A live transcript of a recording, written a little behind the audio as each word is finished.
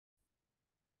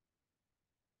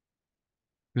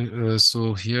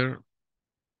So here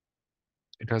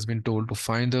it has been told to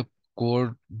find the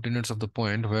coordinates of the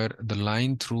point where the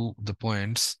line through the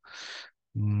points,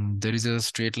 there is a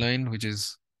straight line which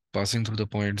is passing through the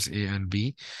points A and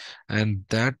B, and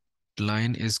that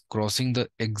line is crossing the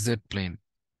XZ plane.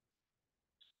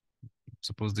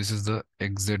 Suppose this is the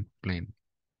XZ plane.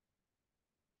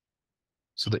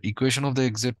 So the equation of the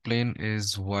XZ plane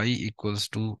is y equals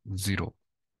to 0.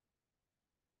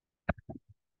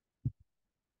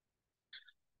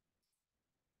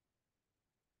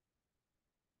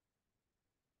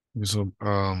 So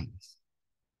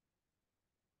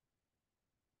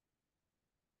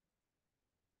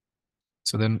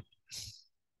so then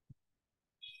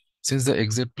since the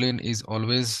XZ plane is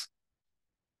always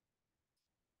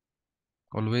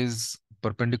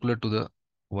perpendicular to the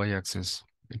y-axis,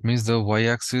 it means the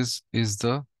y-axis is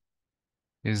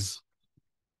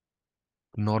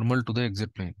normal to the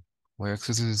XZ plane.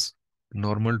 Y-axis is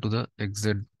normal to the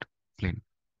XZ plane.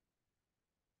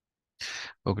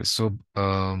 Okay, so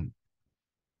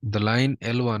the line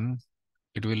L1,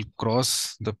 it will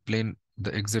cross the plane,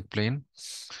 the XZ plane,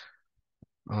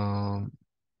 um,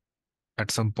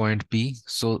 at some point P.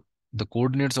 So the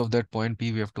coordinates of that point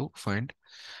P we have to find,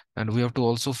 and we have to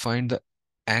also find the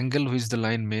angle which the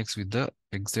line makes with the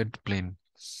XZ plane.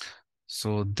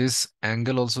 So this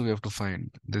angle also we have to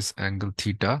find, this angle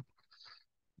theta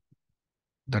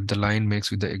that the line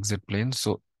makes with the XZ plane.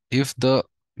 So if the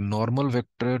normal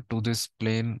vector to this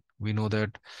plane, we know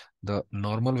that the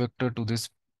normal vector to this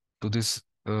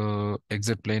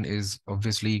XZ plane is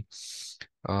obviously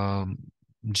um,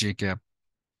 j cap.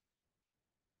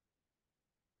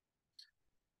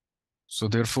 So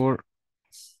therefore,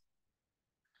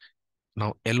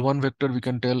 now L1 vector we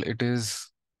can tell it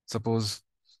is, suppose,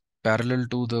 parallel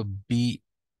to the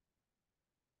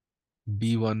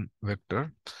B1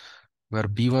 vector, where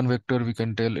B1 vector we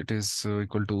can tell it is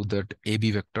equal to that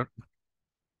AB vector.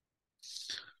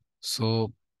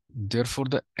 So therefore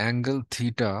the angle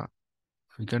theta,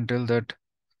 we can tell that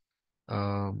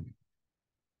um,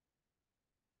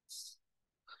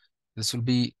 this will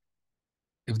be,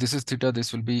 if this is theta,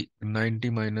 this will be 90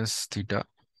 minus theta,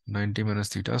 90 minus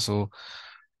theta. So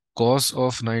cos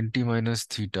of 90 minus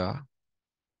theta,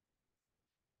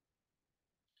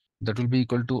 that will be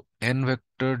equal to n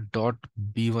vector dot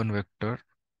B1 vector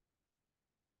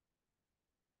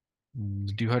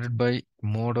divided by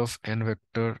mod of n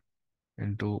vector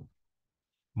into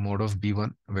mod of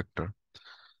B1 vector.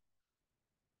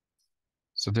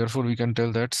 So therefore we can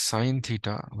tell that sine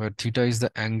theta, where theta is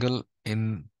the angle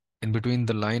in between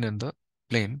the line and the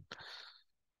plane.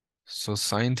 So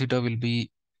sine theta will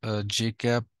be j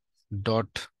cap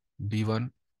dot B1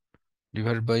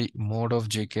 divided by mod of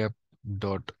j cap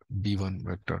dot B1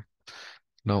 vector.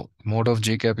 Now mod of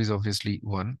j cap is obviously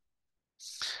 1.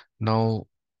 Now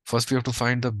first we have to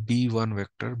find the B1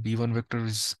 vector. B1 vector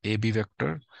is AB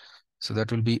vector. So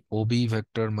that will be OB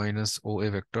vector minus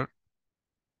OA vector.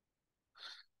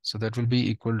 So that will be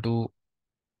equal to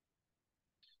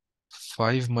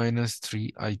 5 minus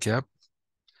 3 I cap,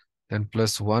 then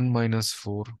plus 1 minus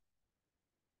 4,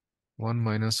 1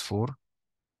 minus 4,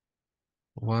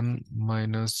 1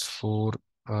 minus 4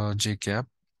 j cap,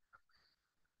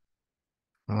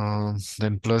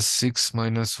 then plus 6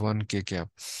 minus 1 k cap.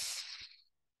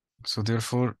 So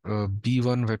therefore,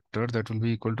 B1 vector that will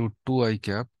be equal to 2 I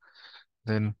cap,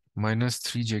 then minus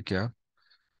 3 j cap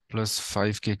plus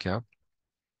 5 k cap.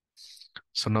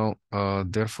 So now,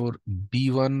 therefore,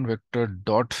 B1 vector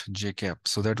dot j cap.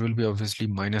 So that will be obviously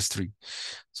minus 3.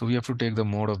 So we have to take the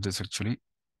mod of this actually.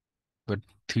 But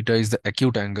theta is the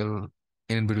acute angle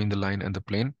in between the line and the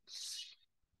plane.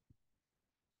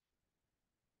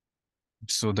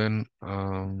 So then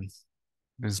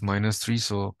is minus 3.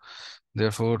 So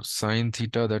therefore, sine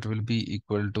theta that will be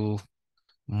equal to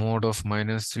mod of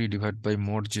minus 3 divided by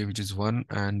mod j, which is 1,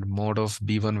 and mod of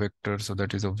B1 vector. So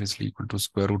that is obviously equal to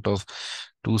square root of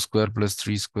 2 square plus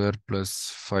 3 square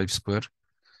plus 5 square.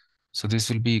 So this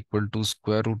will be equal to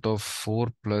square root of 4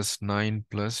 plus 9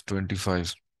 plus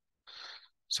 25.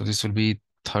 So this will be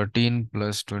 13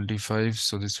 plus 25.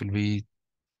 So this will be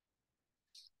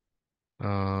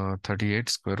 38,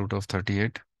 square root of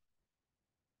 38.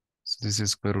 So this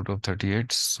is square root of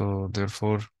 38. So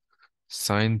therefore,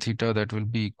 sine theta that will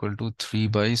be equal to 3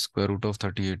 by square root of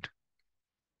 38.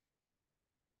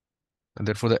 And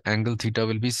therefore, the angle theta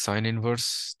will be sine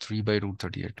inverse 3 by root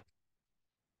 38.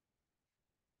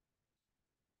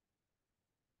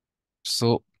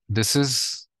 So this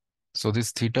is, so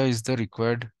this theta is the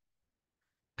required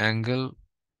angle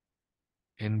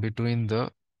in between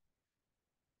the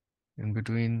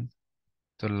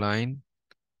line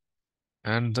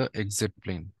and the exit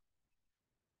plane.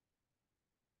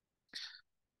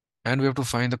 And we have to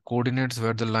find the coordinates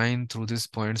where the line through these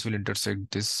points will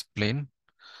intersect this plane.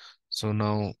 So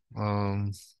now,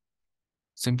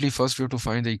 simply first we have to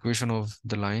find the equation of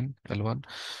the line L1.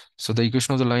 So the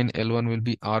equation of the line L1 will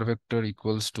be r vector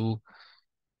equals to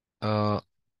uh,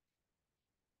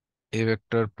 a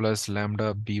vector plus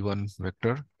lambda b1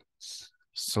 vector.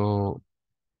 So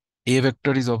a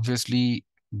vector is obviously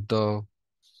the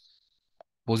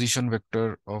position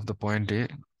vector of the point A,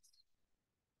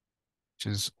 which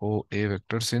is OA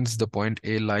vector, since the point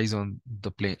A lies on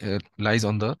the plane, lies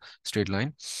on the straight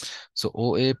line. So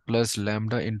OA plus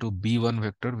lambda into B1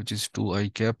 vector, which is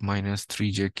 2i cap minus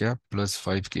 3j cap plus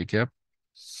 5k cap.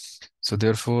 So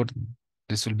therefore,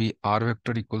 this will be R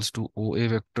vector equals to OA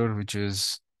vector, which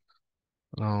is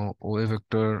now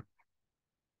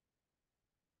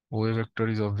OA vector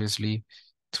is obviously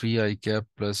 3i cap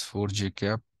plus 4j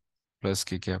cap plus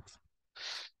k cap.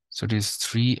 So it is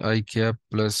 3i cap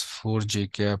plus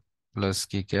 4j cap plus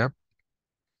k cap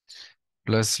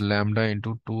plus lambda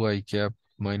into 2i cap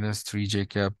minus 3j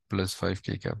cap plus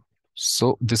 5k cap.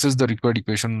 So this is the required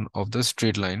equation of the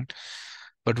straight line,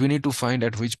 but we need to find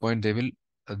at which point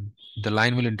uh, the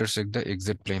line will intersect the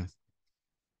exit plane.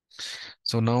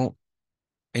 So now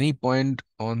any point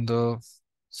on the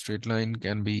straight line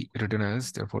can be written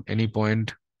as, therefore any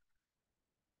point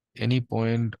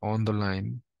on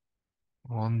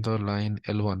the line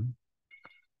L1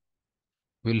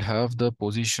 will have the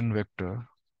position vector,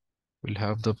 will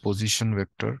have the position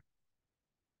vector,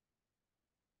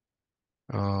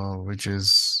 which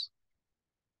is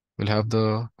will have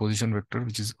the position vector,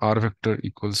 which is r vector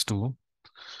equals to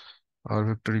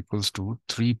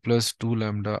 3 plus 2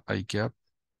 lambda I cap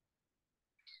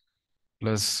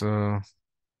plus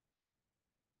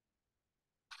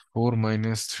 4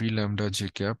 minus 3 lambda j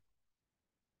cap,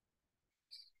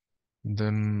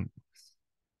 then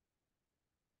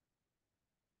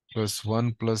plus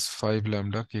 1 plus 5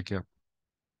 lambda k cap.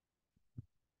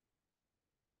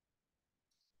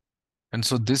 And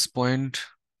so this point,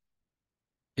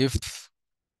 if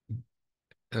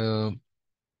uh,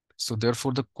 so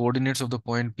therefore the coordinates of the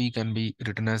point P can be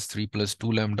written as 3 plus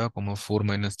 2 lambda, comma 4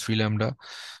 minus 3 lambda,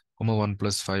 comma 1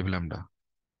 plus 5 lambda.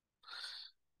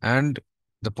 And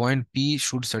the point P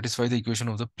should satisfy the equation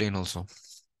of the plane also.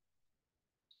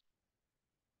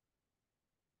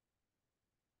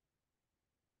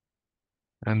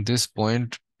 And this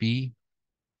point P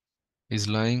is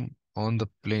lying on the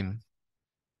plane,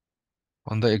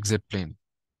 on the exit plane.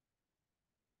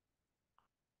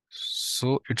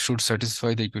 So it should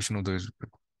satisfy the equation of the exit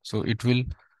plane. So it will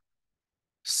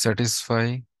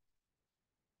satisfy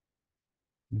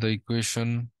the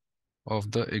equation of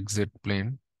the exit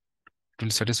plane. It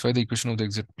will satisfy the equation of the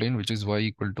exit plane, which is y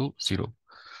equal to 0.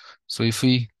 So if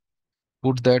we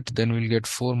put that, then we'll get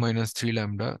 4 minus 3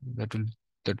 lambda. That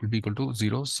will be equal to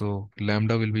 0. So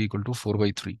lambda will be equal to 4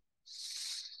 by 3.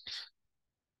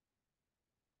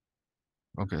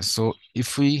 Okay, so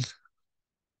if we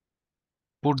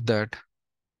put that,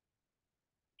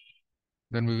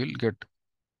 then we will get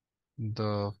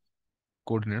the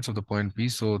coordinates of the point P.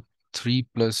 So 3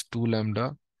 plus 2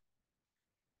 lambda,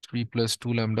 3 plus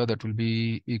 2 lambda, that will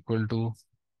be equal to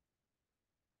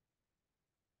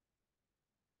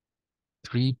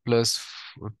 3 plus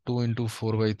 2 into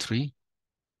 4 by 3.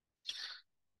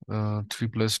 3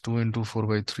 plus 2 into 4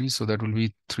 by 3. So that will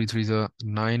be 3 3 is a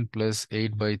 9 plus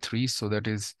 8 by 3. So that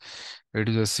is, it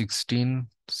is a 16,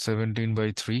 17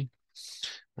 by 3.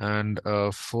 And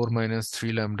 4 minus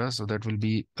 3 lambda. So that will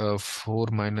be 4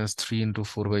 minus 3 into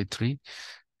 4 by 3.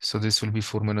 So this will be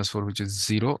 4 minus 4, which is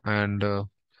 0. And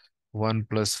 1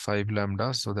 plus 5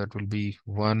 lambda. So that will be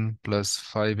 1 plus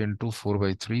 5 into 4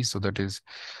 by 3. So that is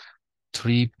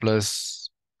 3 plus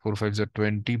 4 5 is a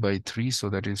 20 by 3. So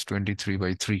that is 23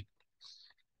 by 3.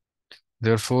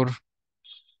 Therefore,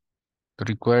 the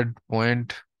required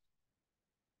point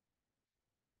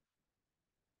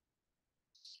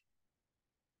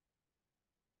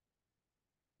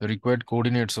the required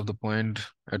coordinates of the point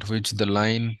at which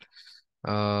the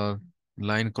uh,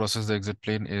 line crosses the exit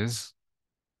plane is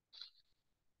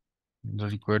the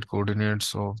required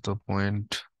coordinates of the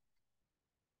point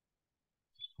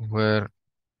where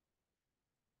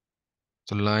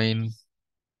the line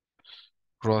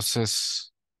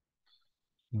crosses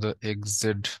the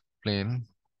exit plane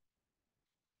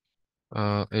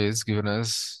is given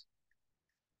as,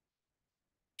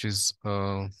 which is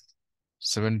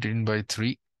 17 by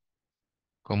 3,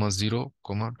 comma 0,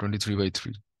 comma 23 by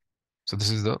 3. So this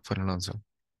is the final answer.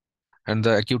 And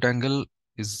the acute angle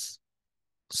is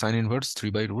sine inverse 3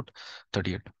 by root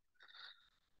 38.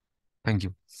 Thank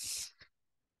you.